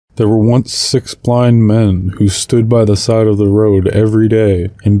There were once 6 blind men who stood by the side of the road every day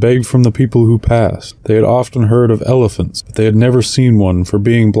and begged from the people who passed. They had often heard of elephants, but they had never seen one, for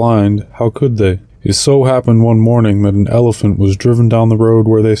being blind, how could they? It so happened one morning that an elephant was driven down the road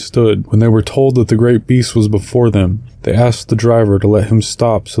where they stood. When they were told that the great beast was before them, they asked the driver to let him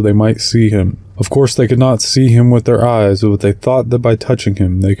stop so they might see him. Of course, they could not see him with their eyes, but they thought that by touching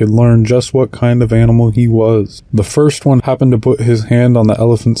him, they could learn just what kind of animal he was. The first one happened to put his hand on the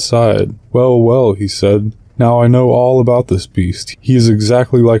elephant's side. "Well, well," he said. "Now I know all about this beast. He is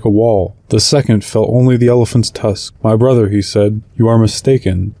exactly like a wall." The second felt only the elephant's tusk. "My brother," he said, "you are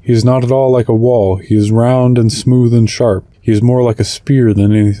mistaken. He is not at all like a wall. He is round and smooth and sharp. He is more like a spear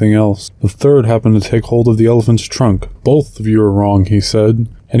than anything else." The third happened to take hold of the elephant's trunk. "Both of you are wrong," he said.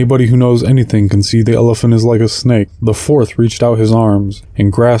 "Anybody who knows anything can see the elephant is like a snake." The fourth reached out his arms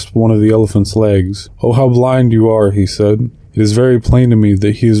and grasped one of the elephant's legs. "Oh, how blind you are," he said. "It is very plain to me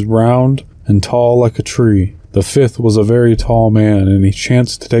that he is round and tall like a tree." The fifth was a very tall man, and he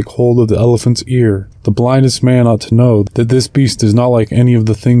chanced to take hold of the elephant's ear. "The blindest man ought to know that this beast is not like any of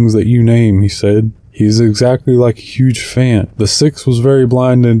the things that you name," he said. "He is exactly like a huge fan." The sixth was very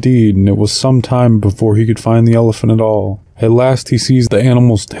blind indeed, and it was some time before he could find the elephant at all. At last he seized the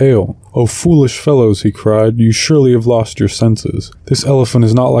animal's tail. "Oh, foolish fellows," he cried, "you surely have lost your senses. This elephant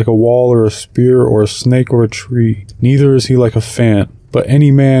is not like a wall or a spear or a snake or a tree. Neither is he like a fan. But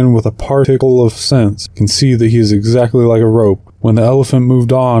any man with a particle of sense can see that he is exactly like a rope." When the elephant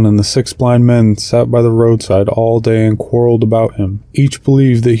moved on and the 6 blind men sat by the roadside all day and quarreled about him, each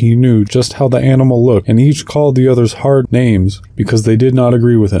believed that he knew just how the animal looked, and each called the others hard names because they did not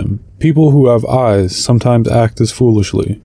agree with him. People who have eyes sometimes act as foolishly.